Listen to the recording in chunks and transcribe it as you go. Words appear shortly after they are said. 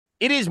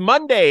It is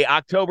Monday,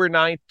 October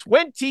 9th,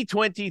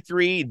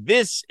 2023.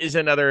 This is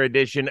another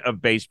edition of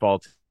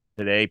Baseball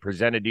Today,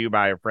 presented to you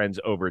by our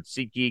friends over at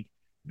SeatGeek.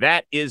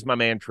 That is my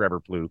man,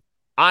 Trevor Plouffe.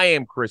 I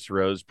am Chris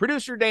Rose.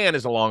 Producer Dan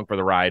is along for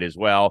the ride as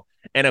well.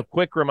 And a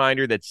quick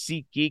reminder that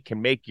SeatGeek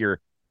can make your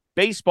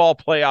baseball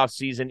playoff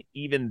season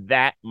even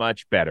that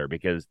much better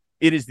because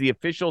it is the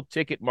official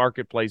ticket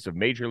marketplace of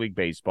Major League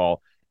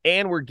Baseball.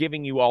 And we're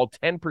giving you all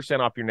 10%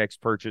 off your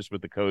next purchase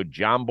with the code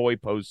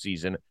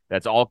JOHNBOYPOSTSEASON.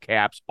 That's all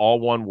caps, all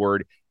one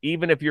word.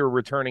 Even if you're a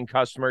returning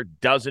customer,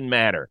 doesn't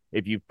matter.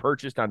 If you've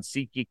purchased on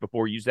SeatGeek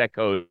before, use that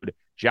code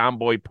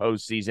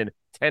JOHNBOYPOSTSEASON.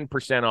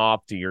 10%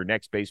 off to your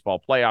next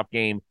baseball playoff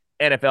game,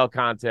 NFL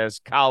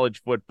contest,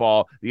 college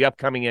football, the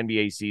upcoming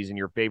NBA season,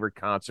 your favorite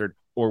concert,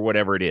 or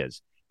whatever it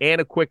is. And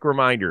a quick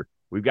reminder,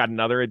 we've got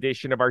another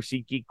edition of our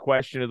SeatGeek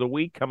question of the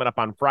week coming up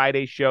on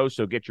Friday's show,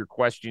 so get your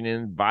question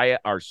in via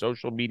our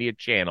social media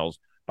channels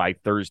by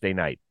Thursday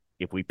night.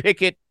 If we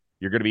pick it,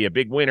 you're going to be a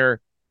big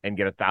winner and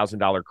get a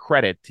 $1,000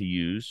 credit to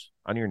use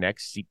on your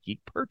next SeatGeek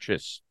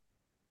purchase.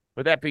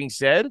 With that being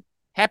said,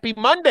 happy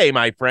Monday,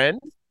 my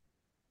friend.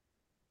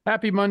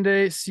 Happy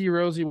Monday, C.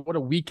 Rosie. What a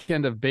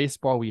weekend of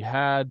baseball we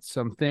had.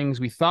 Some things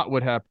we thought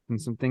would happen,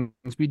 some things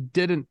we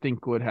didn't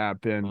think would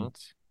happen. Mm-hmm.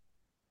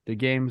 The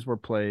games were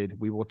played.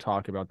 We will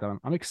talk about them.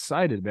 I'm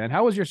excited, man.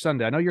 How was your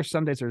Sunday? I know your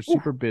Sundays are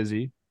super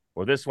busy.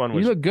 Well, this one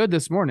was. You look good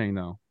this morning,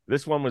 though.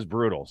 This one was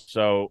brutal.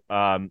 So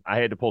I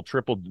had to pull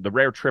the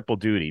rare triple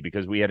duty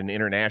because we had an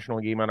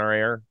international game on our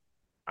air.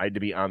 I had to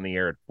be on the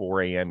air at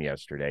 4 a.m.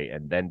 yesterday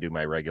and then do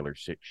my regular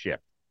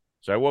shift.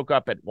 So I woke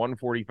up at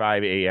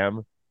 1:45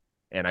 a.m.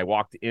 and I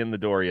walked in the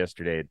door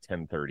yesterday at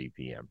 10:30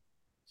 p.m.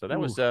 So that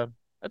was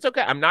that's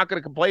okay. I'm not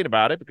going to complain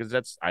about it because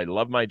I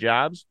love my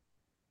jobs.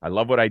 I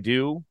love what I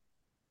do.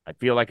 I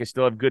feel like I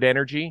still have good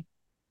energy,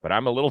 but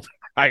I'm a little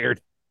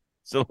tired.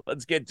 So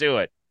let's get to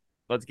it.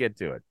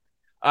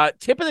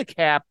 Tip of the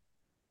cap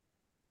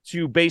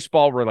to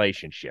baseball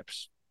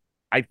relationships.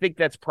 I think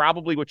that's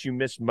probably what you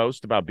miss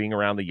most about being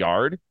around the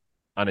yard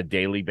on a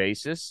daily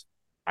basis.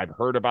 I've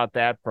heard about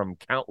that from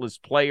countless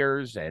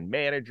players and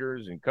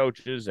managers and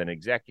coaches and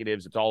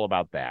executives. It's all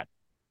about that.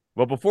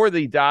 Well, before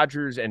the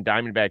Dodgers and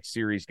Diamondbacks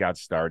series got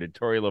started,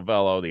 Torey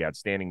Lovullo, the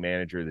outstanding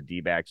manager of the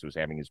D-backs, was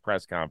having his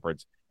press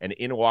conference, and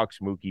in walks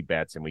Mookie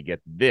Betts, and we get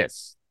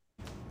this.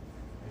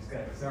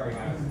 Sorry,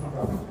 guys.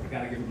 I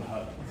got to give him a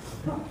hug.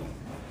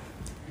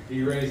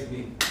 He raised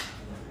me.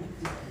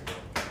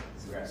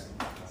 Congrats.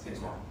 I'll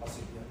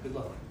see you. Good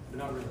luck. But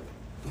not really.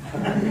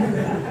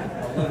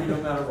 I'll love you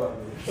no matter what.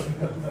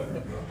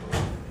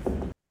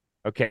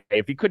 Okay,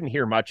 if you couldn't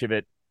hear much of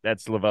it,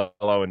 that's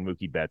Lovullo and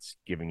Mookie Betts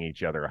giving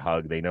each other a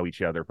hug. They know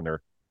each other from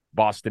their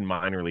Boston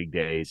minor league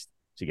days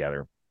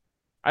together.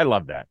 I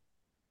love that.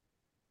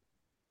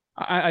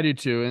 I do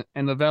too.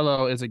 And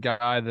Lovullo is a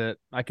guy that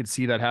I could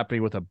see that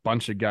happening with a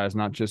bunch of guys,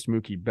 not just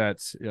Mookie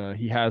Betts.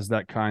 He has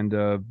that kind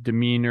of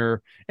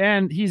demeanor,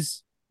 and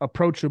he's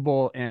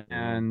approachable,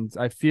 and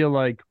I feel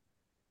like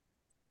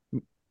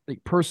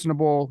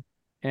personable,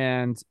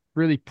 and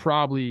really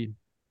probably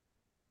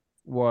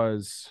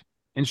was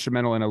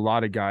instrumental in a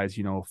lot of guys,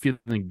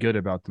 feeling good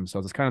about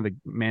themselves. It's kind of the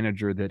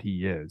manager that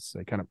he is.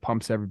 It kind of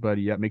pumps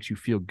everybody up, makes you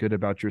feel good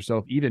about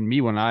yourself. Even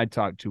me, when I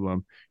talk to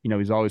him,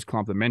 he's always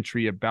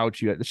complimentary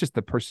about you. It's just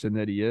the person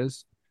that he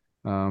is.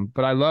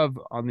 But I love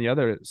on the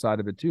other side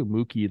of it too,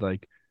 Mookie,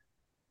 like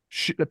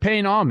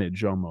paying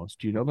homage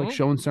almost, like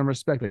showing some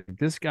respect. Like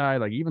this guy,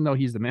 like even though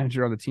he's the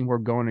manager on the team we're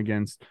going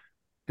against,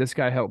 this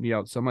guy helped me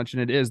out so much.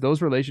 And it is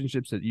those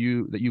relationships that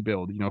you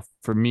build.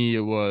 For me,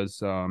 it was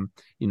Paul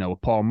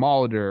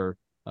Molitor,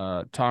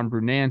 Tom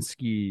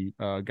Brunansky,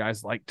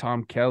 guys like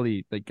Tom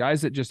Kelly, like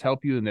guys that just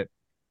help you and that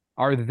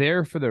are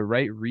there for the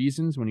right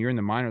reasons when you're in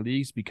the minor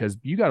leagues, because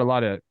you got a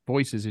lot of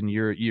voices in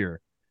your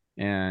ear,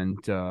 and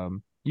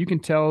you can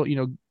tell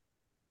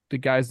the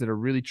guys that are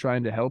really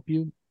trying to help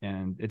you,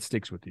 and it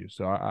sticks with you.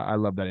 So I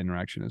love that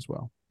interaction as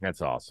well.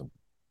 That's awesome.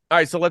 All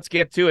right, so let's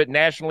get to it.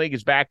 National League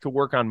is back to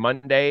work on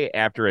Monday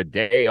after a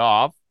day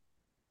off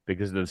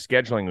because of the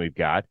scheduling we've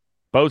got.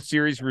 Both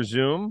series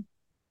resume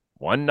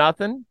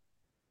 1-0.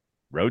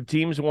 Road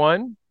teams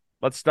won.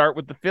 Let's start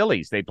with the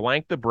Phillies. They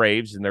blanked the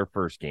Braves in their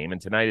first game, and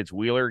tonight it's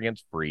Wheeler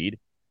against Fried.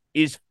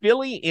 Is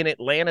Philly in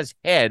Atlanta's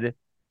head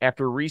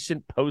after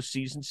recent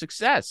postseason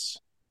success?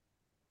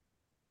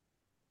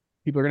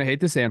 People are going to hate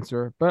this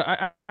answer,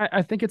 but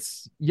I think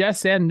it's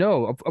yes and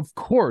no. Of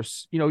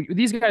course,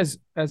 these guys,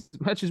 as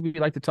much as we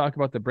like to talk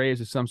about the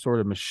Braves as some sort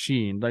of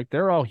machine, like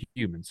they're all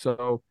human.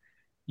 So,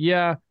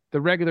 yeah,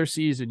 the regular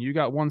season, you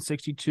got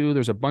 162.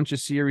 There's a bunch of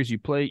series. You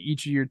play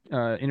each of your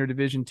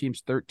interdivision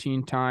teams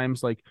 13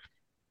 times. Like,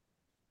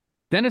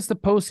 then it's the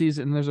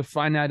postseason, and there's a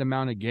finite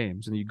amount of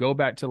games. And you go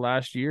back to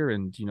last year,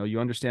 and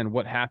you understand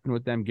what happened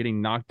with them getting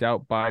knocked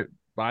out by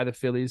the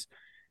Phillies.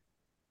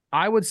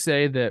 I would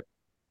say that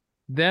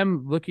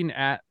them looking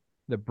at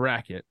the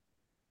bracket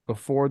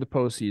before the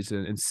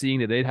postseason and seeing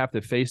that they'd have to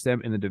face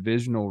them in the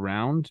divisional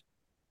round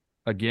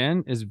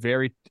again is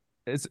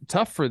it's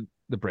tough for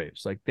the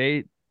Braves. Like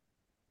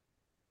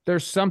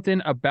there's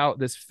something about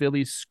this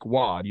Phillies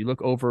squad. You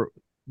look over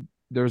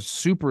there's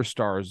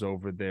superstars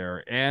over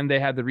there, and they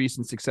had the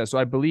recent success. So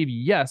I believe,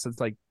 yes, it's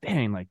like,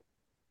 dang, like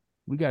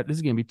this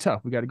is gonna be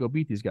tough. We got to go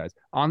beat these guys.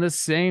 On the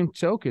same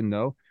token,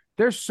 though,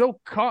 they're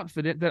so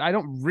confident that I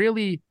don't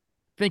really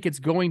think it's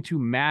going to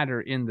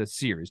matter in the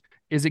series.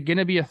 Is it going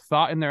to be a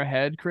thought in their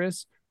head,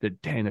 Chris,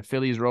 that dang, the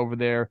Phillies are over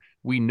there?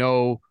 We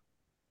know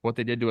what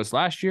they did to us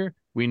last year.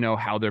 We know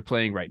how they're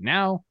playing right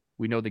now.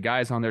 We know the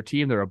guys on their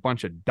team. They're a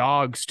bunch of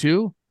dogs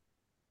too.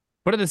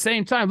 But at the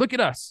same time, look at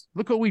us.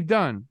 Look what we've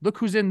done. Look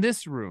who's in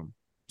this room.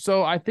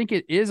 So I think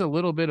it is a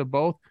little bit of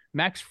both.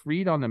 Max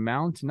Fried on the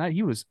mound tonight,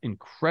 he was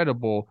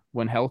incredible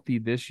when healthy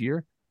this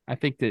year. I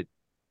think that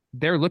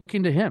they're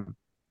looking to him.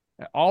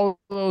 All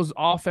those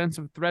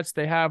offensive threats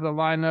they have in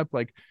the lineup,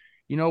 like,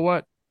 you know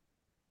what?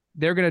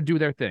 They're going to do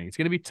their thing. It's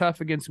going to be tough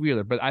against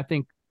Wheeler, but I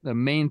think the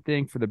main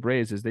thing for the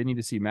Braves is they need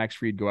to see Max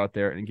Fried go out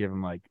there and give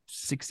him like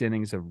 6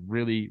 innings of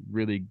really,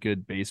 really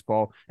good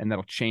baseball, and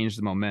that'll change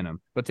the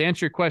momentum. But to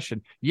answer your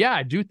question, yeah,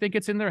 I do think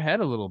it's in their head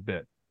a little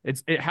bit.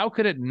 How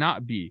could it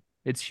not be?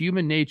 It's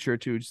human nature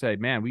to say,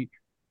 man,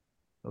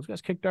 those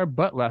guys kicked our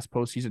butt last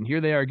postseason. Here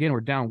they are again.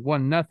 We're down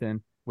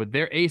 1-0 with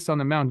their ace on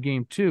the mound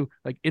game 2.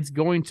 Like, it's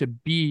going to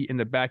be in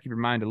the back of your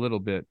mind a little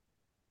bit.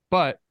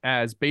 But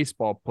as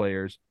baseball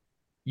players,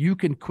 you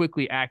can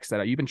quickly axe that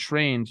out. You've been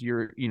trained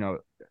your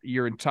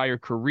entire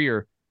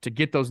career to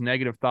get those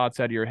negative thoughts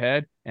out of your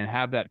head and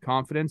have that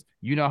confidence.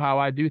 You know how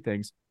I do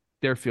things.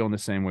 They're feeling the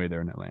same way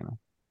there in Atlanta.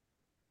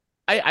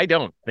 I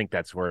don't think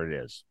that's where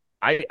it is.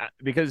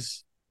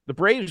 Because the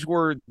Braves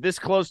were this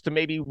close to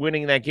maybe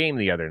winning that game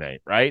the other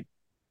night, right?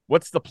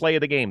 What's the play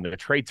of the game? The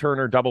Trey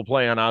Turner double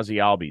play on Ozzie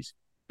Albies.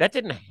 That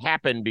didn't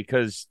happen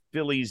because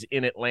Philly's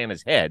in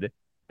Atlanta's head.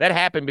 That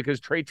happened because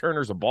Trey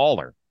Turner's a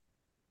baller.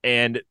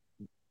 And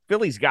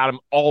Philly's got him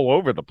all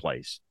over the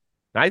place.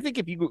 Now, I think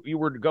if you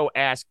were to go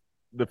ask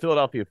the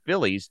Philadelphia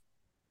Phillies,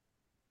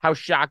 how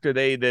shocked are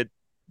they that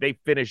they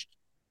finished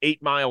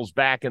 8 miles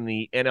back in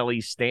the NL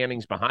East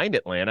standings behind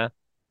Atlanta?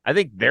 I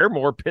think they're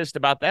more pissed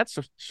about that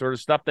sort of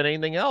stuff than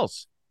anything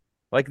else.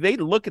 Like, they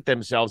look at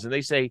themselves and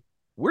they say,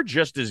 we're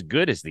just as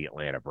good as the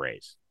Atlanta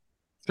Braves.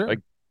 Sure. Like,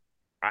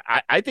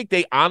 I think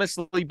they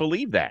honestly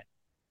believe that.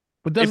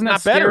 But doesn't that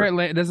scare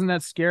Atlanta? Doesn't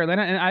that scare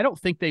Atlanta? And I don't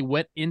think they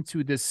went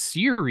into this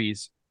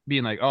series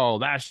being like, oh,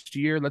 last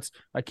year,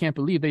 I can't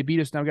believe they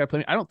beat us. Now we got to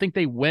play. I don't think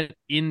they went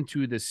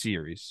into the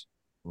series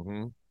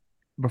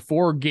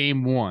before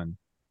game 1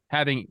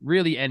 having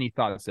really any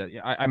thoughts that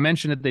I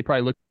mentioned that they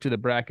probably looked to the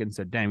bracket and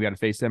said, dang, we got to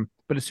face them.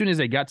 But as soon as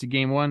they got to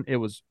game 1, it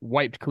was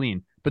wiped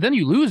clean. But then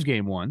you lose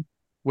game 1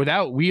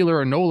 without Wheeler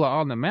or Nola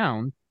on the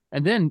mound.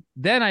 And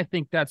then I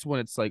think that's when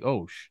it's like,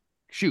 oh,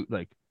 shoot,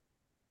 like,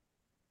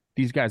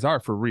 these guys are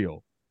for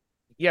real.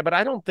 Yeah, but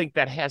I don't think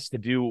that has to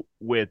do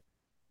with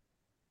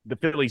the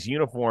Phillies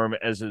uniform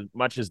as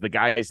much as the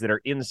guys that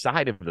are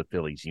inside of the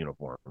Phillies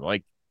uniform.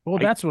 Like, well,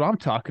 that's what I'm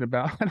talking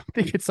about. I don't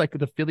think it's like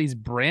the Phillies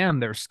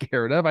brand they're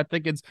scared of. I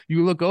think it's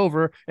you look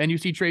over and you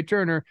see Trey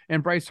Turner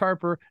and Bryce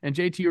Harper and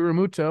JT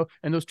Realmuto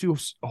and those 2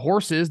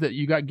 horses that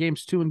you got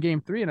games 2 and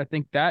game 3. And I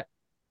think that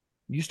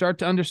you start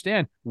to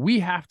understand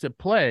we have to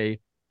play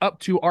up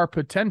to our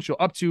potential,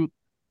 up to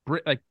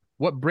like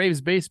what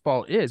Braves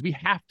baseball is. We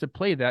have to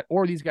play that,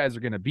 or these guys are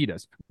going to beat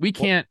us. We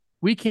can't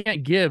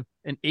give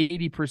an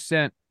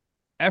 80%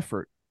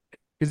 effort,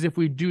 because if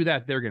we do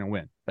that, they're going to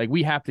win. Like,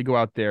 we have to go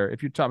out there.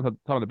 If you're talking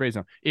about the Braves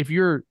now,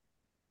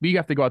 we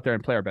have to go out there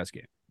and play our best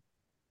game.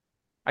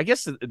 I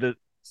guess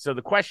so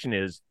the question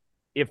is,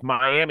 if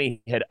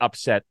Miami had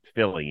upset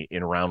Philly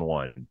in round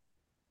 1,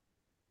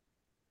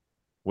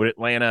 would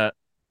Atlanta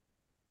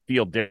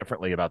feel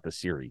differently about the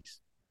series?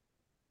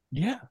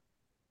 Yeah.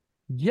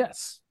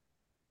 Yes.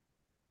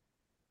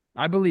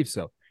 I believe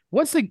so.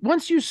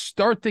 Once you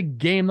start the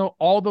game, though,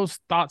 all those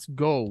thoughts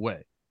go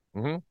away.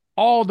 Mm-hmm.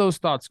 All those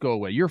thoughts go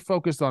away. You're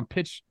focused on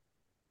pitch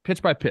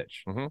by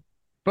pitch. Mm-hmm.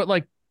 But,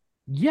 like,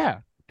 yeah,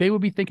 they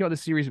would be thinking about the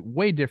series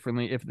way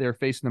differently if they're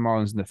facing the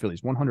Marlins and the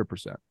Phillies,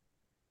 100%.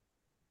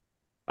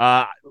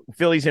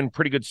 Phillies in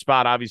pretty good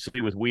spot,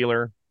 obviously, with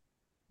Wheeler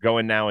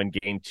going now in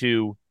game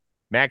 2.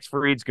 Max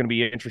Fried's going to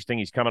be interesting.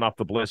 He's coming off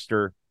the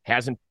blister,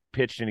 hasn't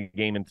pitched in a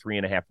game in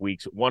 3.5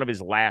 weeks. One of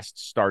his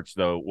last starts,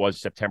 though,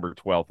 was September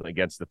 12th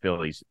against the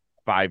Phillies.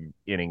 5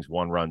 innings,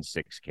 1 run,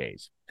 6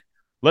 Ks.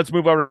 Let's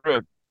move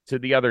over to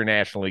the other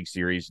National League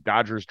Series.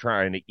 Dodgers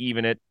trying to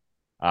even it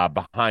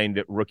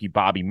behind rookie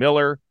Bobby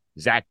Miller.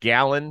 Zach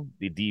Gallen,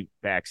 the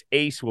D-backs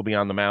ace, will be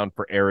on the mound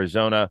for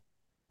Arizona.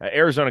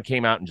 Arizona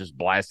came out and just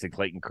blasted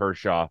Clayton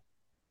Kershaw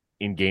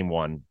in game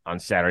 1 on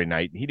Saturday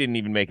night. He didn't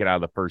even make it out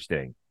of the first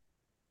inning.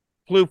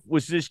 Floof,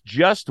 was this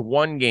just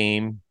one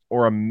game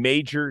or a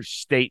major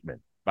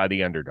statement by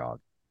the underdog?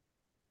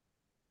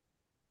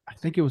 I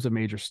think it was a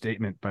major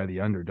statement by the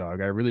underdog.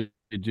 I really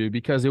do,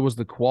 because it was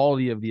the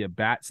quality of the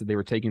at-bats that they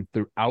were taking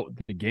throughout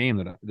the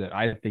game that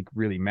I think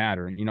really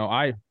matter.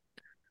 And,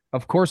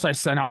 of course, I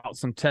sent out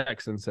some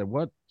texts and said,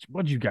 what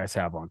do you guys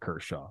have on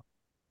Kershaw?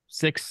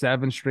 6,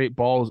 7 straight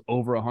balls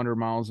over 100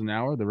 miles an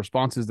hour. The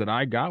responses that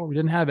I got, we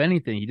didn't have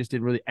anything. He just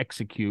didn't really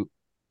execute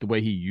the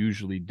way he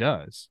usually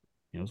does.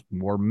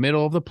 More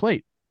middle of the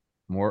plate,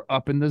 more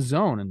up in the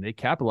zone, and they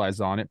capitalize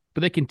on it,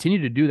 but they continue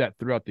to do that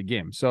throughout the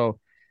game. So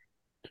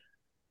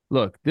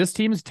look, this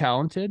team is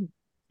talented,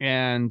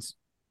 and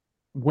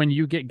when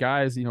you get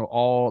guys,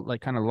 all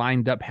like kind of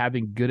lined up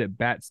having good at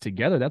bats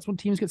together, that's when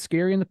teams get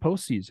scary in the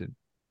postseason.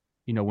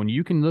 When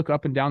you can look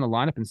up and down the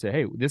lineup and say,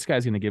 hey, this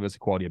guy's going to give us a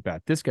quality at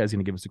bat. This guy's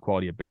going to give us a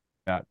quality at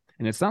bat.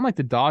 And it's not like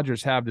the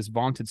Dodgers have this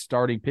vaunted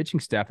starting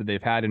pitching staff that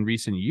they've had in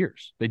recent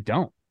years. They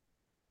don't.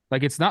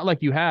 Like, it's not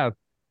like you have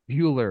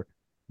Buehler,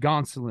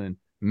 Gonsolin,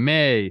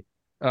 May,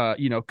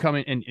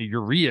 coming, and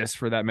Urias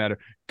for that matter,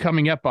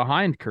 coming up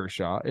behind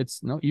Kershaw.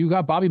 You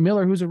got Bobby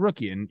Miller, who's a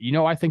rookie. And,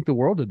 I think the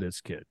world of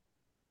this kid.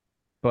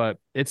 But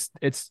it's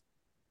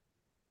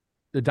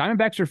the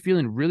Diamondbacks are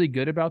feeling really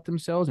good about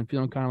themselves and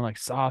feeling kind of like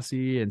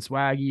saucy and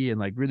swaggy and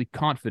like really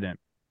confident.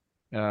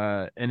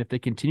 And if they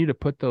continue to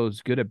put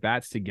those good at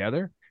bats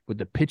together with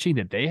the pitching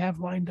that they have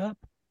lined up,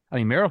 I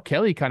mean, Merrill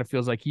Kelly kind of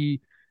feels like he,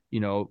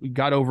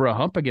 got over a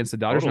hump against the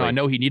Dodgers. Totally. Now, I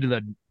know he needed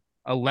a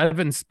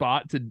 11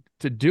 spot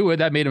to do it.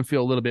 That made him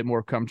feel a little bit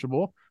more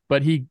comfortable,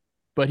 but he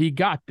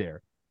got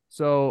there.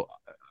 So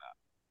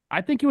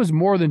I think it was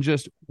more than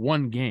just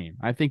one game.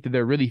 I think that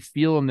they're really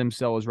feeling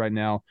themselves right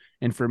now.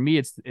 And for me,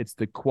 it's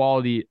the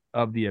quality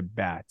of the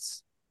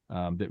at-bats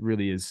that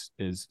really is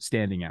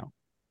standing out.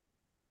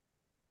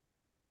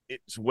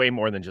 It's way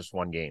more than just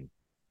one game.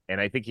 And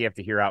I think you have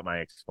to hear out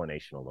my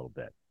explanation a little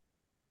bit.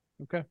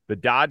 Okay. The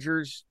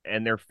Dodgers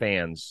and their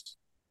fans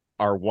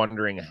are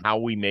wondering how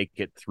we make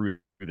it through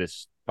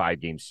this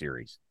 5-game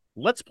series.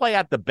 Let's play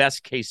out the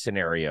best case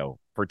scenario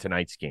for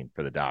tonight's game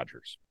for the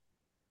Dodgers.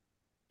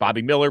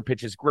 Bobby Miller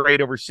pitches great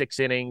over 6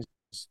 innings,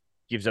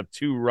 gives up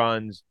 2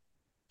 runs.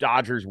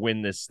 Dodgers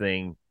win this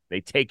thing.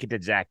 They take it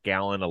to Zach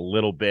Gallen a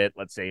little bit.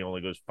 Let's say he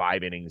only goes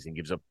 5 innings and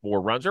gives up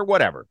 4 runs or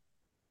whatever.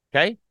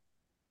 Okay?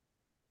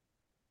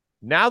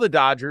 Now the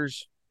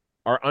Dodgers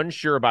are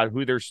unsure about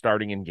who they're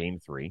starting in game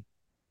 3.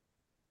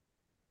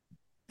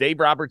 Dave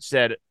Roberts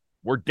said,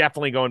 we're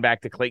definitely going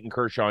back to Clayton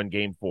Kershaw in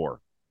game 4.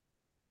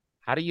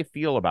 How do you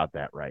feel about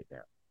that right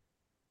now?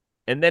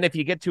 And then if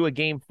you get to a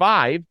game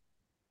 5,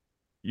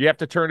 you have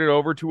to turn it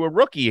over to a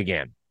rookie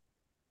again.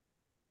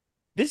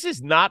 This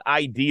is not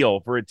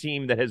ideal for a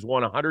team that has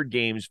won 100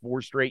 games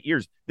 4 straight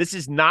years. This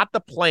is not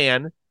the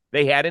plan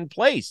they had in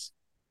place.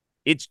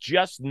 It's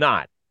just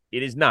not.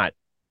 It is not.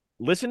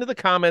 Listen to the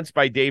comments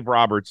by Dave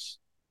Roberts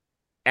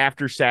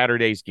after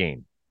Saturday's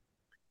game.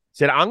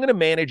 Said, I'm going to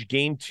manage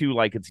game 2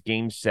 like it's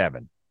game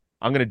 7.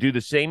 I'm going to do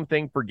the same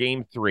thing for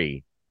game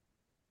 3.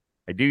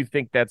 I do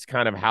think that's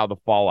kind of how the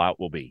fallout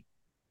will be.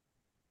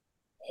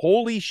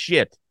 Holy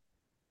shit.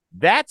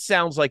 That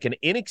sounds like an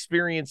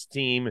inexperienced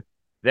team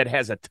that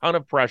has a ton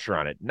of pressure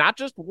on it. Not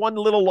just one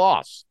little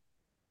loss.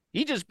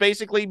 He just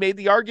basically made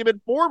the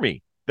argument for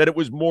me that it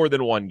was more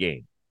than one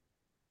game.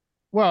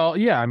 Well,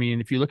 yeah. I mean,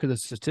 if you look at the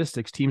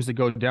statistics, teams that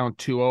go down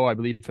 2-0, I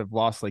believe, have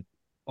lost like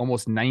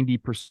almost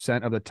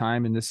 90% of the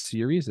time in this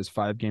series, this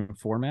 5-game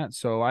format.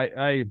 So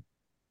I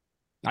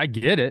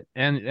get it.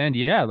 And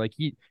yeah, like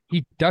he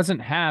doesn't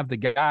have the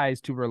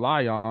guys to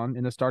rely on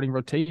in the starting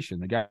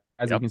rotation. The guys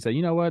that can say,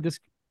 you know what,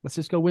 let's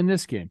just go win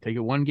this game. Take it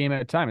one game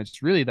at a time.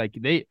 It's really like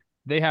they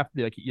have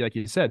to, like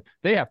you said,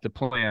 they have to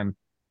plan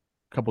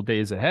a couple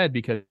days ahead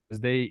because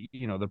they're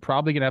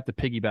probably going to have to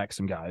piggyback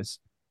some guys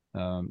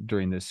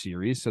during this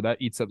series. So that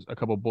eats up a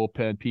couple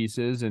bullpen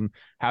pieces. And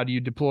how do you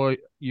deploy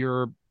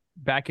your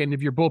back end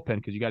of your bullpen?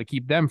 Because you got to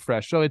keep them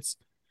fresh. So it's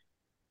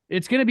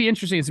going to be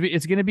interesting.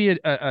 It's going to be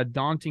a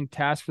daunting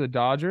task for the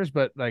Dodgers,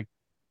 but like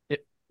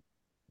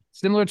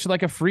similar to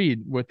like a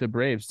Fried with the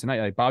Braves tonight.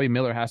 Like Bobby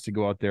Miller has to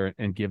go out there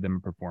and give them a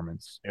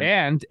performance,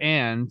 and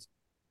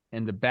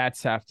the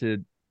bats have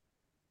to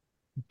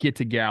get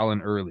to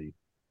Gallen early.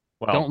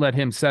 Well, don't let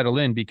him settle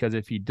in, because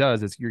if he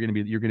does, you're going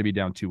to be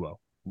down 2-0.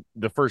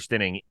 The first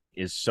inning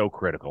is so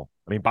critical.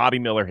 I mean, Bobby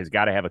Miller has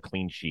got to have a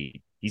clean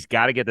sheet. He's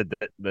got to get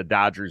the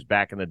Dodgers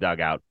back in the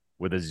dugout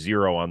with a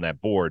 0 on that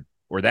board,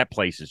 or that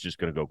place is just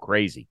going to go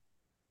crazy.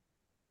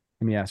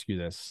 Let me ask you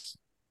this.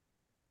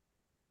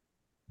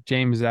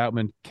 James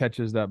Outman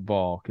catches that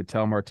ball,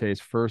 Ketel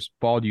Marte's first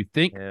ball. Do you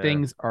think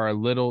things are a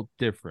little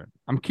different?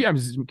 I'm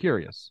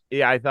curious.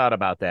 Yeah, I thought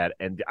about that,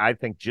 and I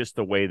think just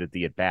the way that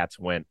the at-bats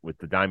went with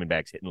the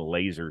Diamondbacks hitting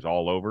lasers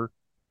all over,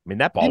 I mean,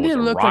 that ball was a rocket ship.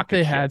 Didn't it look like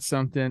they had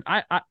something?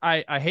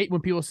 I hate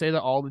when people say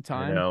that all the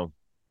time. I know.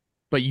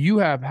 But you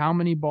have how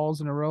many balls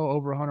in a row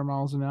over 100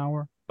 miles an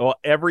hour? Well,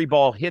 every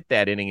ball hit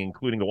that inning,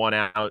 including the one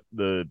out,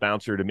 the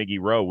bouncer to Miggy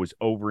Rowe, was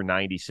over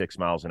 96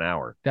 miles an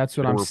hour. That's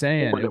what I'm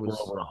saying. It was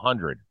over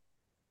 100.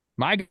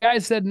 My guy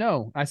said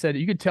no. I said,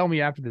 you could tell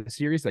me after the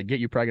series, like,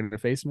 you're probably going to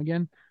face him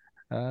again.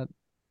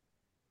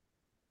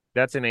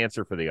 That's an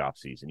answer for the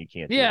offseason. You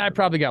can't. Yeah, I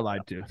probably got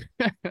lied to.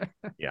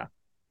 Yeah.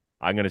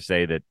 I'm going to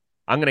say that.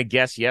 I'm going to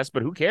guess yes,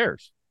 but who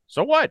cares?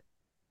 So what?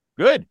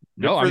 Good.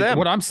 No, for them.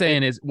 What I'm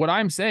saying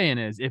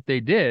is if they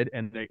did,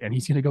 and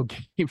he's going to go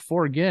game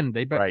 4 again,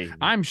 right.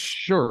 I'm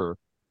sure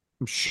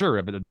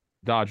the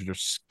Dodgers are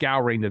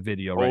scouring the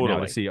video right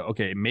now to see,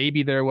 okay,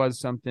 maybe there was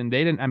something.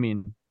 They didn't, I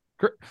mean,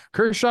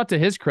 Kershaw, to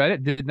his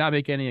credit, did not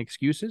make any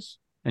excuses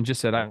and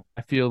just said, I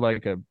feel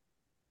like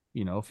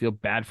feel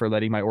bad for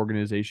letting my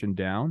organization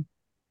down.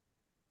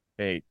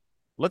 Hey,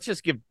 let's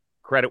just give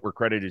credit where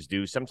credit is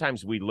due.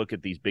 Sometimes we look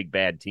at these big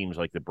bad teams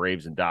like the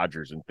Braves and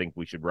Dodgers and think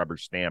we should rubber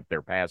stamp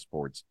their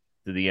passports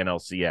to the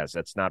NLCS.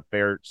 That's not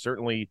fair,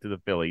 certainly to the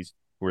Phillies,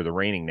 who are the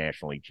reigning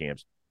National League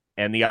champs,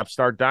 and the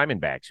upstart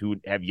Diamondbacks, who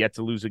have yet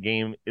to lose a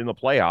game in the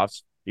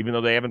playoffs, even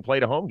though they haven't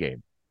played a home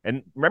game.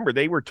 And remember,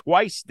 they were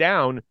twice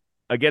down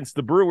against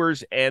the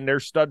Brewers and their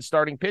stud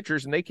starting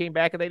pitchers, and they came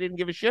back and they didn't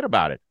give a shit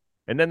about it.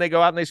 And then they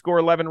go out and they score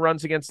 11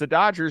 runs against the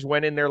Dodgers,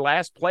 when in their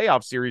last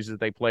playoff series that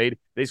they played,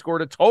 they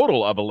scored a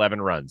total of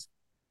 11 runs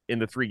in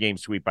the 3-game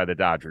sweep by the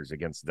Dodgers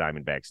against the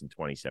Diamondbacks in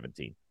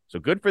 2017. So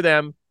good for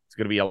them. It's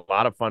going to be a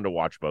lot of fun to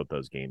watch both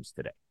those games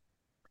today.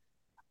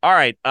 All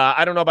right.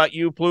 I don't know about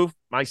you, Plouffe.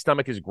 My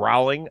stomach is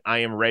growling. I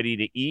am ready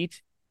to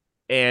eat.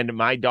 And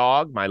my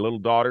dog, my little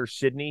daughter,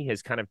 Sydney,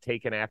 has kind of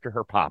taken after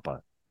her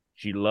papa.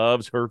 She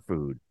loves her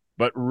food.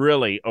 But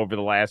really, over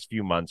the last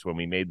few months, when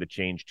we made the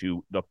change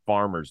to the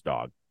farmer's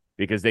dog,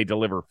 because they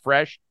deliver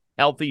fresh,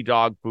 healthy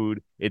dog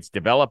food. It's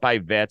developed by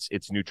vets.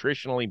 It's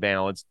nutritionally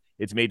balanced.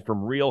 It's made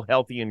from real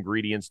healthy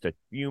ingredients to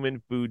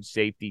human food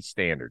safety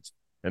standards.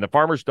 And the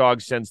farmer's dog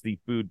sends the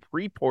food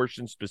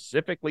pre-portioned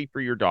specifically for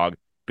your dog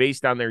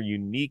based on their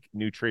unique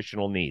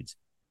nutritional needs.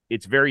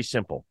 It's very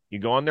simple. You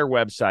go on their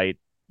website,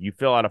 you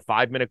fill out a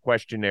 5-minute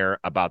questionnaire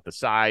about the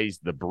size,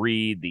 the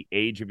breed, the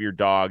age of your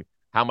dog,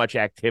 how much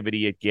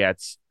activity it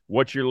gets,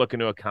 what you're looking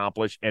to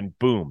accomplish, and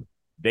boom,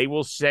 they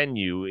will send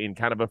you in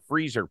kind of a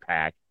freezer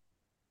pack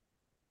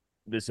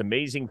this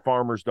amazing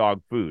farmer's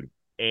dog food.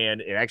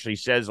 And it actually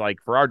says, like,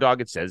 for our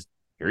dog, it says,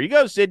 here you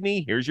go,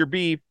 Sydney. Here's your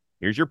beef.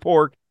 Here's your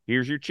pork.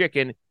 Here's your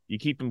chicken. You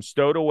keep them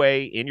stowed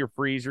away in your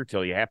freezer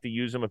till you have to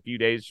use them a few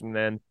days from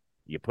then.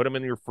 You put them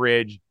in your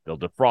fridge. They'll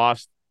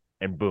defrost,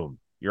 and boom,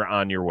 you're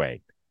on your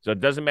way. So it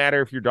doesn't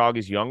matter if your dog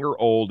is young or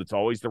old. It's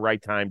always the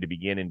right time to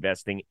begin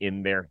investing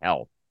in their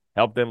health.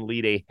 Help them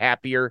lead a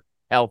happier,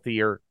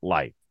 healthier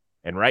life.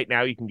 And right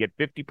now, you can get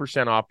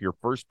 50% off your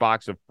first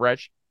box of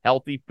fresh,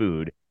 healthy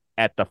food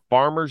at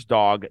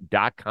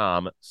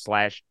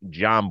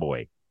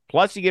thefarmersdog.com/JohnBoy.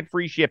 Plus, you get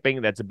free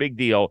shipping. That's a big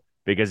deal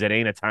because it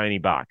ain't a tiny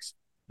box.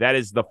 That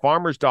is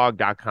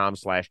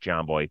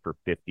thefarmersdog.com/JohnBoy for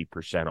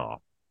 50%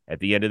 off. At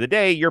the end of the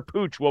day, your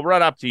pooch will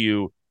run up to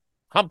you,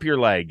 hump your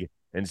leg,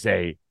 and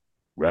say,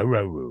 row,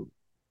 row, row.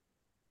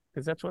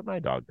 Because that's what my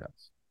dog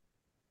does.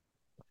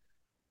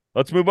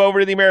 Let's move over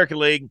to the American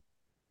League.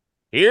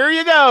 Here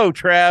you go,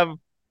 Trev.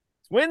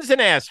 Twins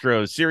and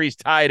Astros, series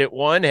tied at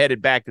 1,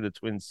 headed back to the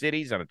Twin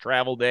Cities on a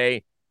travel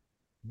day.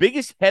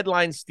 Biggest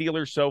headline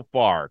stealer so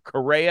far,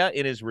 Correa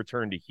in his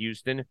return to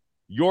Houston,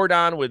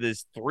 Yordan with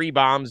his 3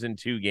 bombs in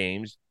 2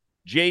 games,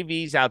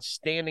 JV's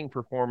outstanding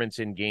performance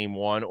in Game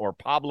 1, or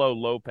Pablo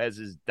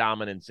Lopez's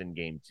dominance in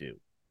Game 2.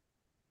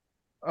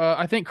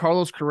 I think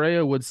Carlos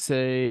Correa would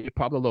say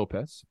Pablo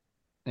Lopez.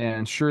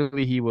 And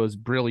surely he was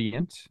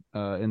brilliant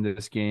in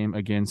this game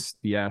against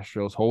the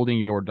Astros,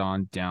 holding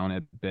Yordan down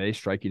at bay,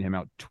 striking him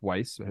out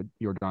twice.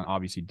 Yordan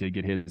obviously did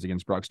get his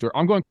against Brock Stewart.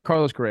 I'm going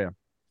Carlos Correa.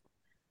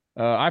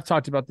 I've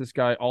talked about this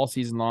guy all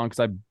season long because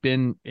I've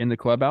been in the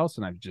clubhouse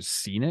and I've just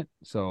seen it.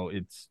 So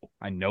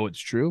I know it's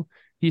true.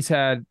 He's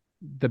had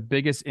the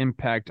biggest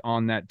impact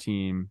on that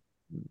team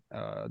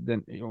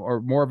or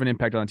more of an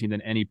impact on the team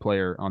than any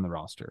player on the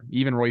roster,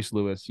 even Royce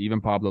Lewis,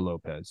 even Pablo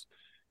Lopez,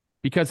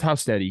 because how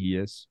steady he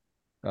is.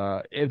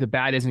 If the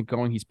bat isn't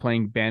going, he's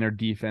playing banner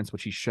defense,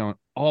 which he's shown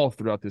all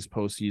throughout this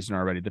postseason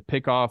already. The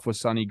pickoff with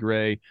Sonny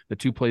Gray, the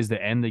 2 plays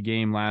that end the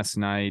game last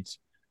night,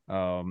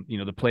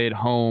 the play at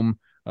home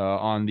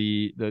on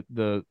the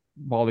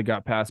ball that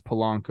got past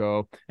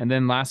Polanco. And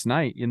then last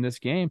night in this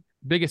game,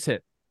 biggest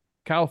hit.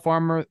 Kyle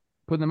Farmer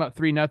putting them up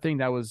 3-0.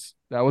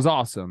 That was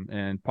awesome.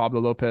 And Pablo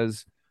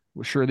Lopez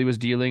surely was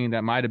dealing, and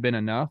that might have been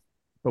enough.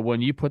 But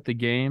when you put the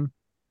game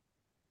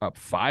up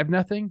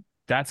 5-0,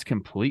 that's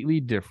completely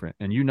different.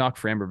 And you knock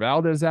Framber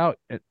Valdez out.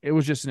 It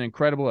was just an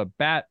incredible at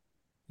bat.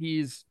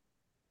 He's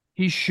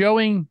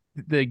showing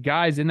the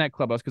guys in that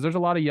clubhouse, because there's a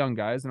lot of young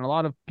guys and a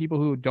lot of people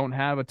who don't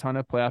have a ton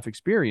of playoff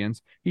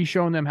experience. He's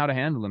showing them how to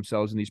handle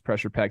themselves in these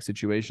pressure pack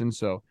situations.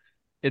 So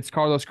it's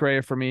Carlos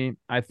Correa for me.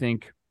 I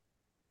think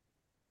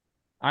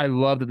I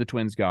love that the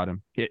Twins got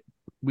him.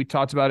 We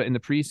talked about it in the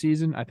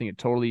preseason. I think it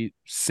totally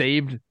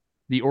saved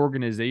the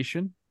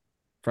organization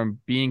from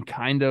being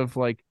kind of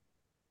like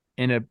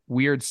in a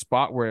weird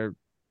spot where,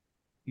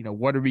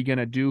 what are we going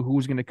to do?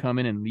 Who's going to come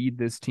in and lead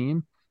this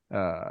team?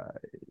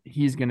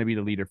 He's going to be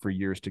the leader for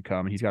years to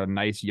come. And he's got a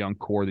nice young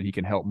core that he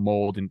can help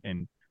mold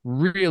and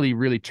really,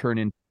 really turn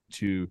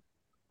into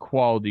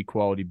quality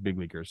big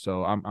leaguers.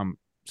 So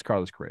it's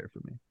Carlos Correa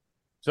for me.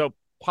 So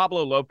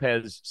Pablo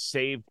Lopez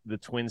saved the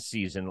Twins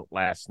season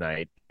last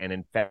night, and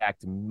in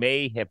fact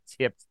may have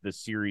tipped the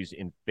series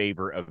in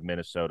favor of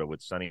Minnesota,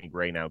 with Sonny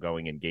Gray now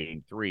going in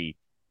Game 3.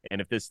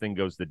 And if this thing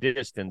goes the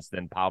distance,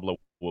 then Pablo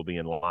will be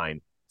in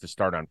line to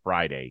start on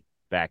Friday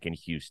back in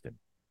Houston.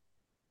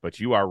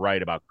 But you are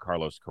right about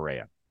Carlos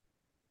Correa.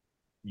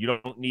 You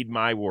don't need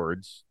my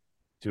words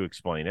to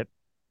explain it.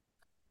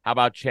 How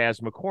about Chas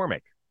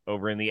McCormick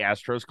over in the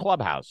Astros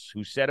clubhouse,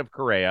 who said of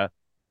Correa,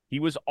 He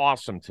was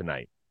awesome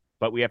tonight,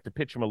 but we have to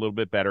pitch him a little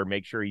bit better,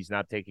 make sure he's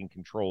not taking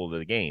control of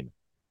the game.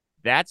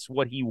 That's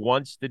what he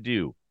wants to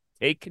do.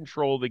 Take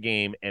control of the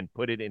game and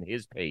put it in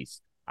his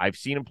pace. I've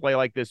seen him play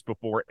like this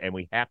before, and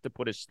we have to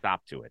put a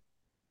stop to it.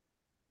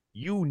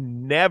 You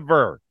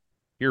never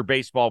hear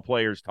baseball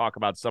players talk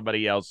about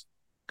somebody else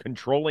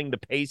controlling the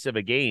pace of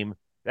a game.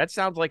 That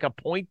sounds like a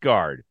point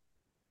guard.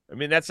 I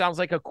mean, that sounds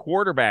like a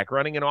quarterback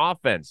running an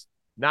offense,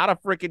 not a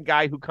freaking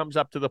guy who comes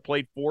up to the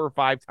plate 4 or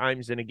 5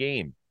 times in a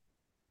game.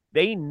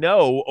 They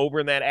know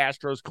over in that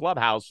Astros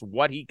clubhouse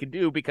what he can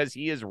do because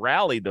he has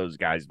rallied those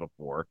guys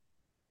before.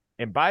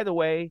 And by the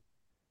way,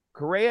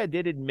 Correa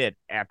did admit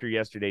after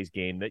yesterday's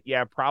game that,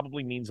 yeah, it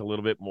probably means a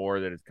little bit more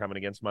that it's coming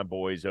against my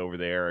boys over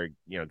there,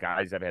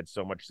 guys I've had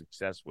so much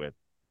success with.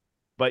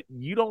 But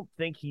you don't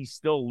think he's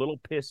still a little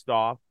pissed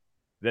off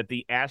that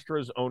the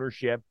Astros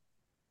ownership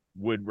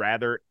would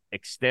rather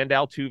extend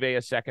Altuve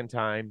a second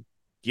time,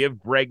 give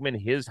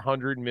Bregman his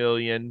 $100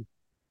 million,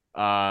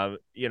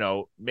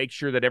 make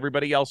sure that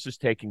everybody else is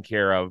taken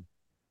care of,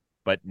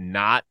 but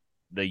not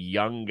the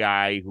young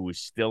guy who was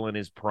still in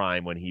his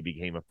prime when he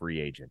became a free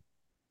agent?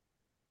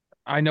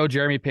 I know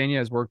Jeremy Pena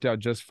has worked out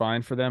just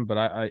fine for them, but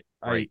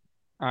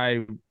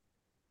I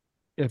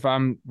if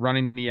I'm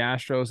running the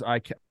Astros,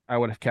 I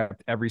would have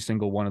kept every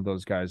single one of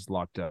those guys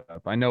locked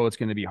up. I know it's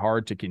going to be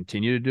hard to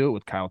continue to do it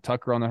with Kyle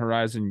Tucker on the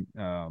horizon,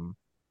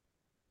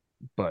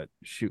 but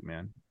shoot,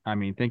 man. I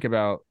mean, think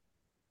about.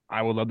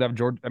 I would love to have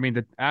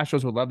the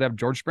Astros would love to have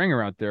George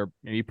Springer out there,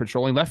 maybe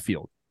patrolling left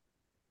field.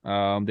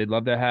 They'd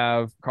love to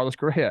have Carlos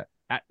Correa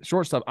at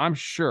shortstop. I'm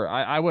sure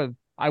I would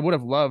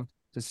have loved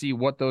to see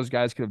what those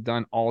guys could have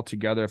done all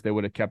together if they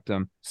would have kept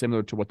them,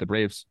 similar to what the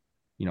Braves,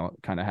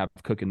 kind of have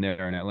cooking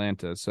there in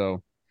Atlanta.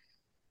 So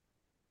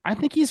I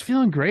think he's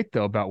feeling great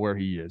though about where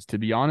he is. To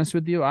be honest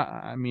with you,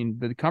 I mean,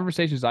 the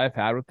conversations I've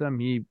had with him,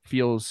 he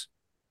feels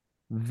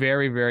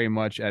very, very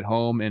much at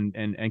home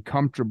and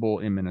comfortable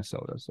in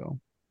Minnesota. So.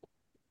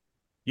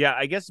 Yeah,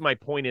 I guess my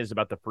point is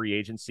about the free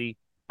agency.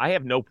 I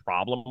have no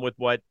problem with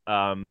what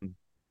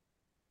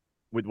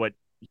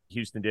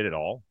Houston did at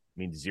all. I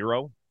mean,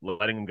 zero,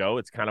 letting them go.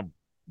 It's kind of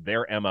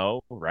their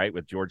MO, right?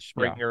 With George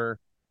Springer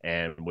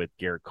and with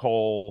Garrett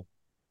Cole.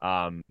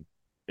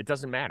 It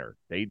doesn't matter.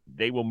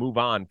 They will move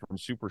on from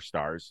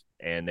superstars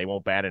and they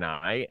won't bat an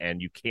eye,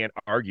 and you can't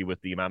argue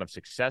with the amount of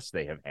success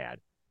they have had.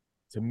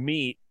 To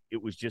me,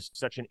 it was just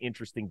such an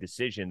interesting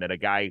decision that a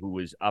guy who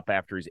was up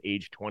after his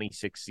age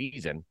 26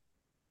 season,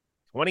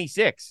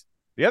 26.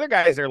 The other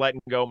guys they're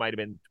letting go might have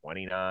been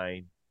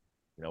 29,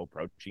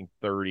 approaching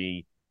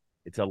 30.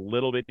 It's a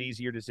little bit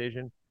easier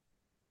decision.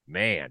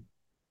 Man,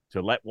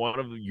 to let one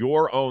of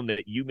your own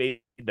that you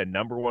made the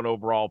number 1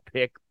 overall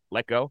pick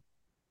let go,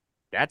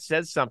 that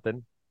says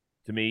something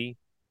to me.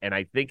 And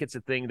I think it's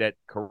a thing that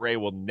Correa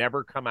will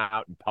never come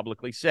out and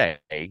publicly say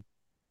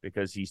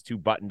because he's too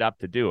buttoned up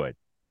to do it.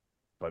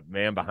 But,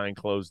 man, behind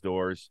closed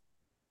doors,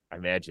 I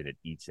imagine it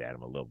eats at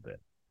him a little bit.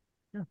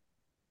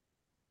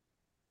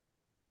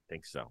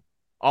 Think so.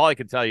 All I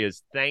can tell you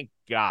is thank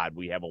God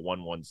we have a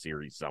 1-1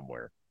 series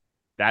somewhere.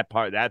 That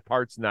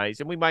part's nice,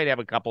 and we might have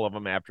a couple of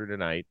them after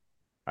tonight.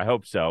 I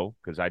hope so,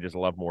 because I just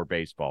love more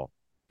baseball.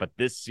 But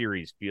this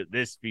series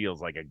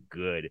feels like a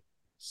good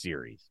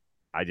series.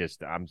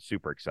 I'm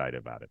super excited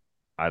about it.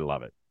 I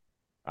love it.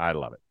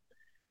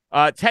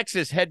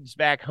 Texas heads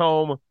back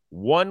home,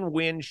 1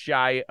 win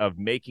shy of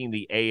making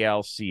the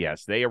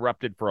ALCS. They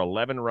erupted for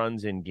 11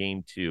 runs in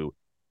Game 2.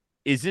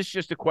 Is this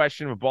just a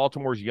question of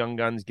Baltimore's young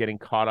guns getting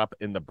caught up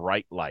in the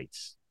bright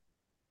lights?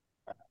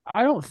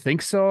 I don't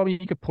think so. I mean,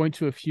 you could point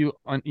to a few,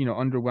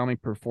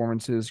 underwhelming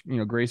performances.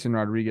 Grayson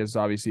Rodriguez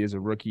obviously is a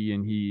rookie,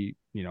 and he,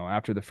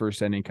 after the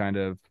first inning, kind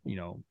of,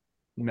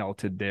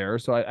 melted there.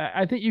 So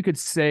I think you could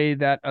say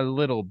that a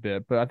little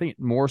bit, but I think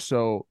more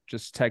so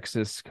just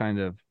Texas kind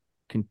of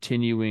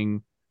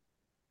continuing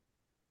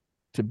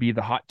to be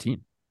the hot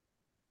team.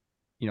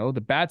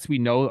 The bats we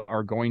know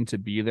are going to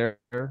be there,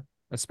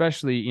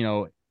 especially,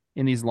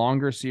 in these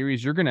longer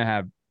series. You're going to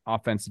have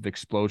offensive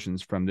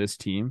explosions from this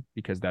team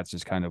because that's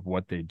just kind of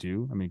what they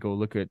do. I mean, go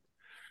look at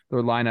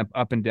their lineup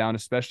up and down,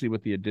 especially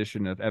with the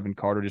addition of Evan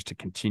Carter, just to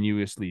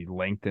continuously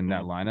lengthen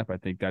that lineup. I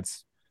think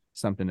that's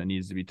something that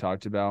needs to be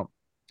talked about.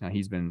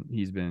 He's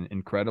been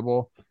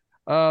incredible.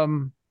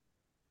 So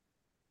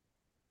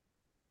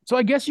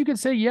I guess you could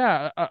say,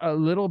 a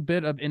little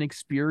bit of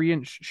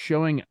inexperience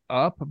showing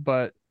up,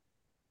 but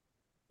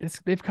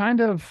they've kind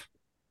of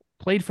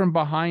played from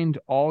behind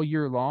all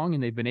year long,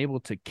 and they've been able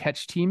to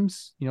catch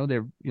teams.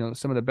 They're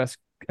some of the best.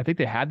 I think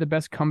they had the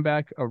best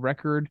comeback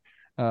record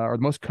or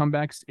the most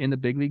comebacks in the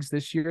big leagues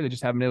this year. They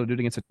just haven't been able to do it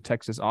against a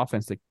Texas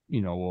offense that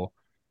will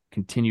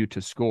continue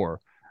to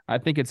score. I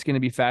think it's going to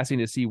be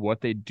fascinating to see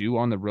what they do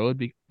on the road.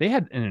 They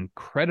had an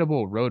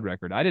incredible road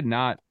record. I did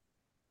not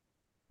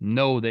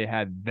know they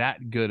had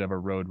that good of a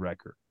road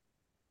record.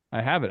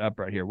 I have it up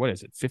right here. What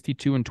is it?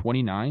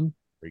 52-29.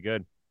 Pretty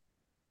good.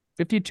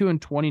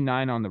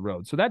 52-29 on the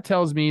road. So that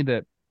tells me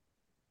that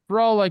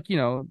for all, we're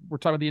talking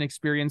about the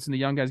inexperience and the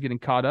young guys getting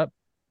caught up,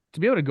 to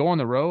be able to go on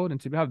the road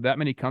and to have that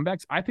many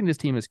comebacks, I think this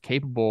team is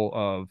capable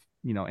of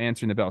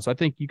answering the bell. So I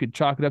think you could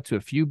chalk it up to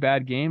a few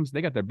bad games.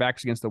 They got their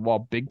backs against the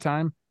wall big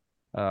time.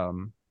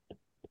 And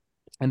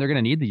they're going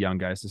to need the young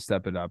guys to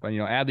step it up. And,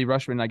 Adley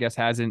Rushman, I guess,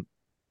 hasn't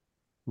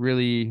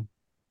really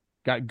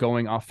got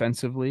going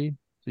offensively.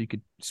 So you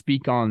could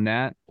speak on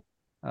that.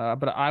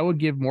 But I would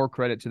give more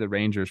credit to the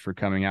Rangers for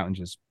coming out and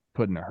just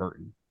putting a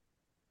hurting.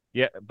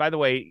 Yeah, by the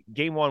way,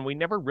 game one, we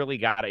never really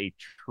got a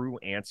true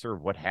answer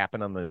of what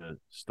happened on the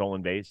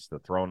stolen base, the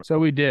thrown. So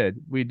we did.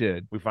 We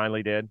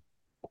finally did.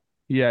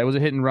 Yeah, it was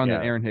a hit and run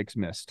that Aaron Hicks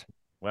missed.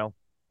 Well,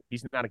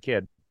 he's not a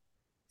kid.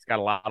 He's got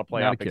a lot of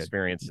playoff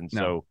experience, and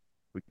so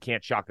we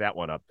can't chalk that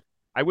one up.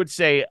 I would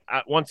say,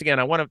 once again,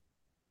 I want to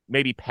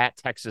maybe pat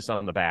Texas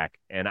on the back,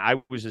 and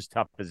I was as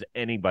tough as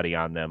anybody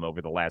on them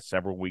over the last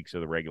several weeks of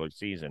the regular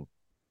season.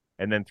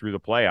 And then through the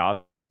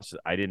playoffs,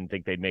 I didn't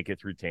think they'd make it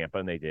through Tampa,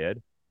 and they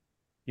did.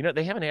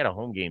 They haven't had a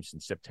home game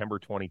since September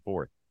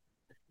 24th.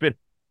 They've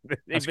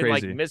been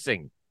like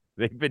missing.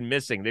 They've been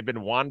missing. They've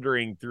been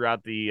wandering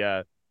throughout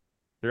the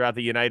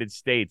United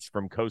States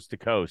from coast to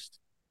coast,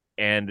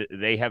 and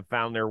they have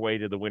found their way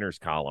to the winners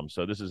column.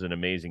 So this is an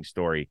amazing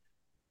story.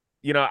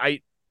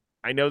 I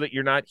know that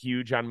you're not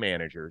huge on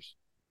managers,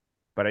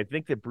 but I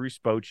think that Bruce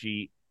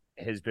Bochy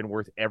has been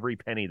worth every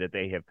penny that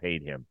they have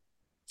paid him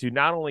to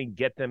not only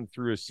get them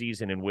through a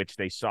season in which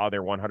they saw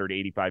their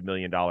 $185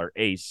 million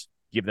ace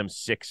give them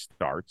 6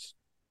 starts,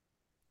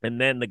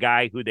 and then the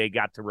guy who they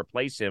got to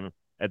replace him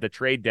at the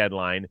trade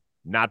deadline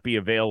not be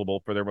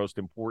available for their most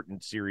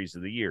important series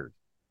of the year.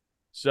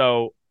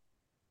 So,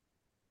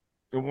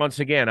 once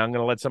again, I'm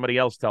going to let somebody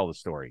else tell the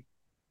story.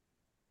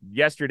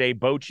 Yesterday,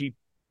 Bochy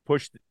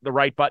pushed the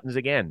right buttons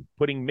again,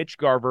 putting Mitch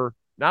Garver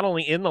not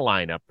only in the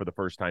lineup for the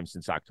first time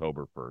since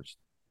October 1st,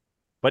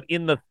 but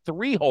in the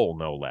 3-hole,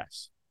 no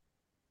less.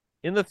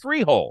 In the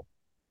 3-hole.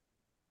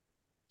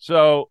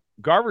 So,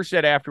 Garver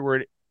said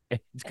afterward,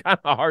 it's kind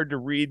of hard to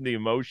read the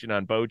emotion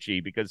on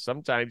Bochy because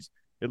sometimes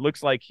it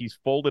looks like he's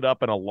folded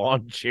up in a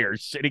lawn chair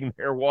sitting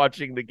there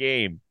watching the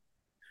game.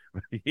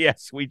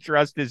 Yes, we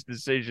trust his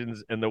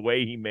decisions and the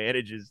way he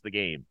manages the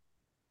game.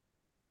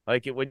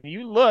 Like, when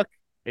you look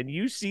and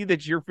you see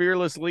that your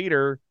fearless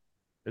leader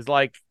is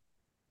like,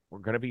 we're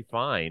going to be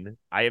fine,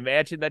 I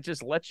imagine that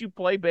just lets you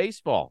play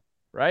baseball,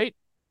 right?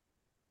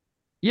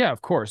 Yeah,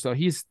 of course. So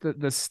he's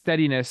the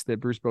steadiness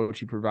that Bruce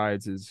Bochy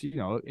provides is,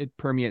 it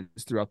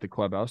permeates throughout the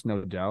clubhouse,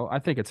 no doubt. I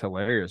think it's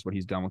hilarious what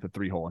he's done with the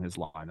 3-hole in his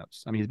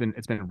lineups. I mean,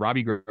 it's been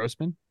Robbie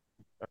Grossman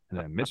and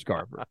then Mitch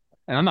Garver.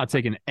 And I'm not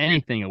taking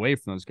anything away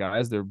from those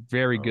guys. They're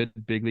very good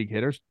big league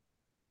hitters.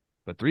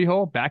 But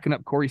 3-hole, backing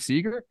up Corey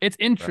Seager, it's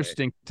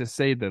interesting to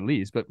say the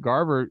least. But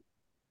Garver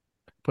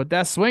put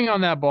that swing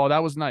on that ball.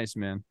 That was nice,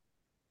 man.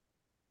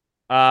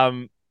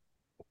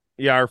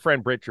 Yeah, our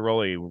friend Britt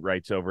Giroli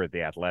writes over at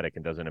The Athletic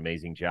and does an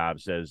amazing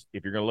job, says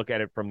if you're going to look at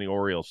it from the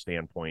Orioles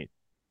standpoint,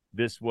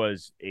 this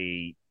was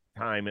a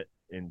time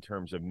in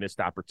terms of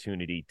missed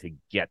opportunity to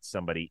get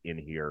somebody in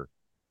here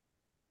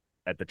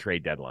at the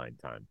trade deadline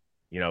time.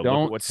 Don't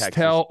look at what Texas...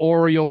 tell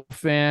Oriole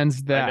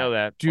fans that. I know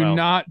that. Do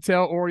not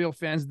tell Oriole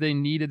fans they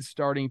needed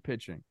starting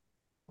pitching.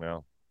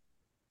 Well,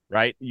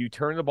 right? You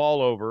turn the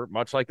ball over,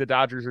 much like the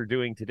Dodgers are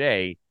doing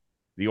today.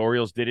 The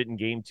Orioles did it in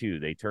game 2.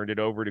 They turned it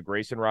over to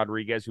Grayson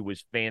Rodriguez, who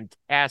was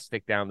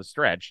fantastic down the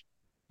stretch,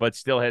 but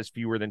still has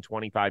fewer than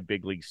 25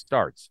 big league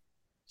starts.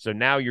 So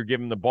now you're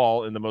giving the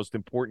ball in the most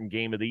important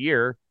game of the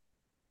year,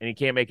 and he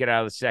can't make it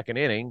out of the second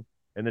inning,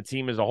 and the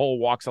team as a whole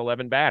walks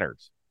 11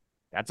 batters.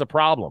 That's a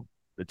problem.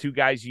 The 2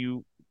 guys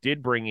you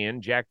did bring in,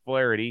 Jack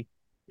Flaherty,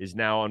 is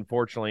now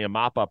unfortunately a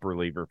mop-up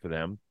reliever for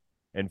them,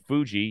 and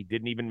Fuji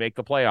didn't even make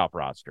the playoff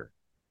roster.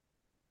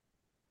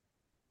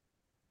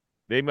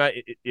 They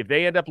might, if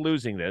they end up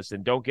losing this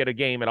and don't get a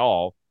game at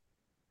all,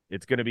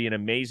 it's going to be an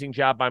amazing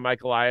job by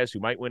Michael Elias,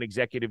 who might win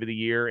Executive of the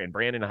Year, and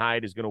Brandon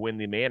Hyde is going to win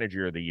the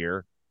Manager of the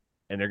Year,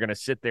 and they're going to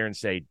sit there and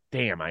say,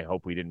 damn, I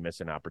hope we didn't miss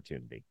an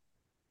opportunity.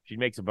 She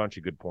makes a bunch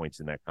of good points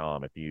in that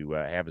column. If you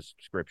have a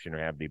subscription or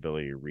have the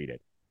ability to read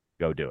it,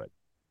 go do it.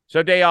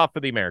 So day off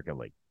for the American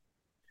League.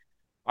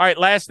 All right,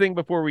 last thing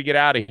before we get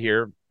out of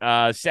here.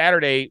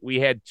 Saturday, we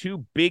had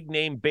 2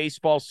 big-name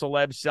baseball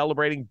celebs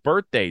celebrating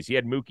birthdays. You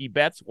had Mookie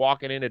Betts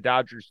walking into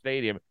Dodger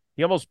Stadium.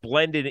 He almost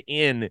blended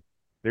in.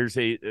 There's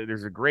a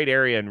great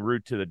area en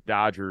route to the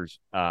Dodgers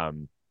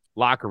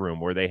locker room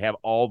where they have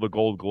all the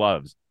gold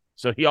gloves.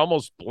 So he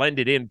almost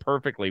blended in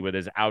perfectly with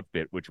his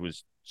outfit, which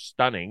was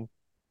stunning.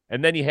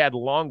 And then you had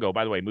Longo.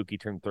 By the way, Mookie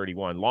turned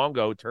 31.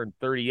 Longo turned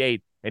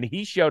 38, and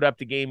he showed up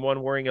to game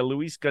 1 wearing a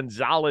Luis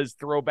Gonzalez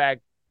throwback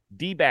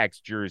D-backs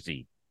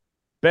jersey.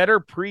 Better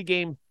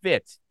pregame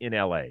fit in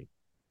LA.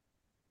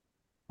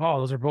 Oh,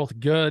 those are both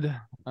good.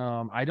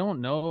 I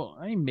don't know.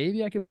 I mean,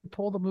 maybe I could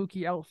pull the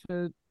Mookie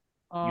outfit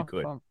off. You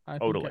could.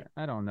 Totally.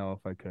 I don't know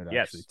if I could.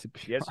 Yes. Actually, to be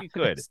yes,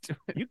 honest. you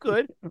could. You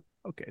could.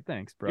 Okay,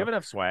 thanks, bro. You have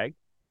enough swag.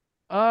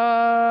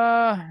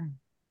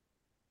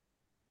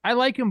 I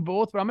like them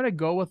both, but I'm gonna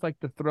go with like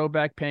the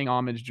throwback paying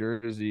homage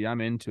jersey. I'm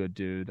into it,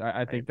 dude.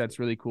 I think that's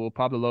really cool.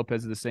 Pablo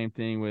Lopez is the same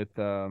thing with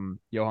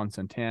Johan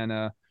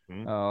Santana.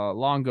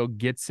 Longo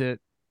gets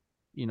it.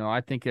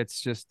 I think it's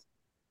just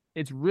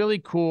it's really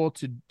cool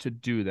to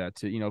do that,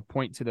 to, you know,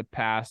 point to the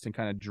past and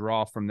kind of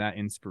draw from that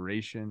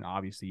inspiration.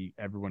 Obviously,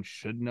 everyone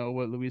should know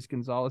what Luis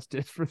Gonzalez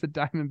did for the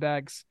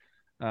Diamondbacks.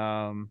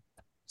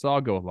 So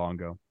I'll go with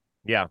Longo.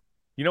 Yeah.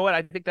 You know what?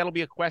 I think that'll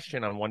be a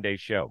question on one day's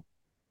show.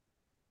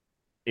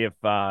 If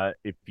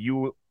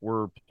you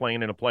were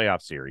playing in a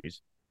playoff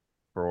series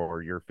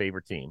for your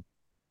favorite team,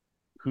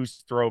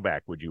 whose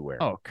throwback would you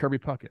wear? Oh, Kirby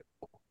Puckett.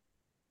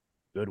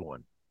 Good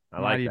one. I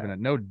Not like even that.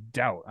 no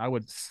doubt. I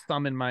would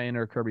summon my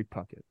inner Kirby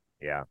Puckett.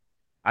 Yeah.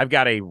 I've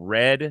got a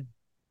red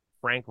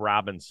Frank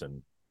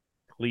Robinson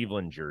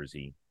Cleveland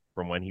jersey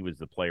from when he was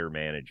the player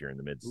manager in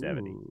the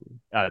mid-'70s. Oh,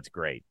 that's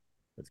great.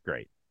 That's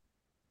great.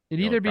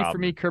 It'd either be for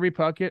me Kirby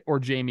Puckett or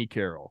Jamie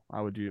Carroll.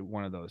 I would do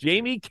one of those.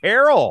 Jamie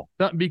Carroll.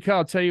 Because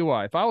I'll tell you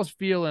why. If I was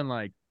feeling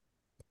like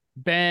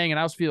bang and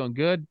I was feeling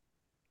good,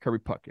 Kirby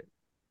Puckett.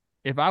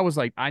 If I was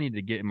like, I need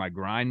to get in my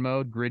grind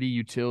mode, gritty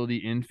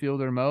utility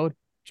infielder mode,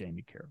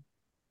 Jamie Carroll.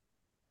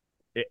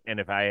 And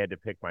if I had to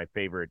pick my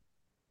favorite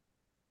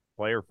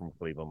player from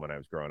Cleveland when I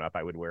was growing up,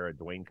 I would wear a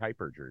Dwayne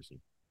Kuiper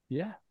jersey.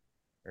 Yeah.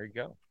 There you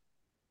go.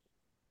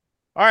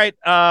 All right.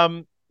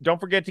 Don't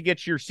forget to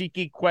get your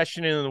SeatGeek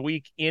question in the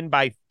week in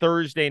by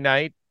Thursday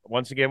night.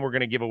 Once again, we're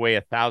going to give away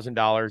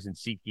 $1,000 in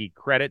SeatGeek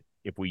credit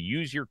if we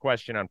use your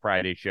question on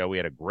Friday's show. We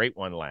had a great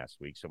one last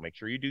week, so make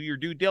sure you do your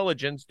due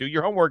diligence, do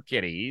your homework,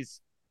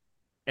 kiddies,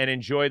 and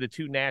enjoy the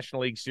 2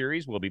 National League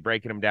series. We'll be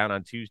breaking them down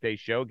on Tuesday's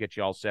show, get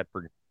you all set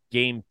for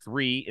Game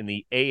 3 in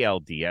the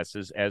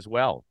ALDSs as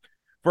well.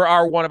 For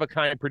our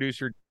one-of-a-kind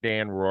producer,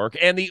 Dan Rourke,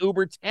 and the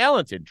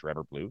uber-talented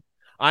Trevor Blue,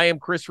 I am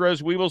Chris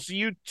Rose. We will see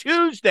you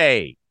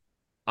Tuesday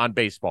on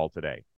Baseball Today.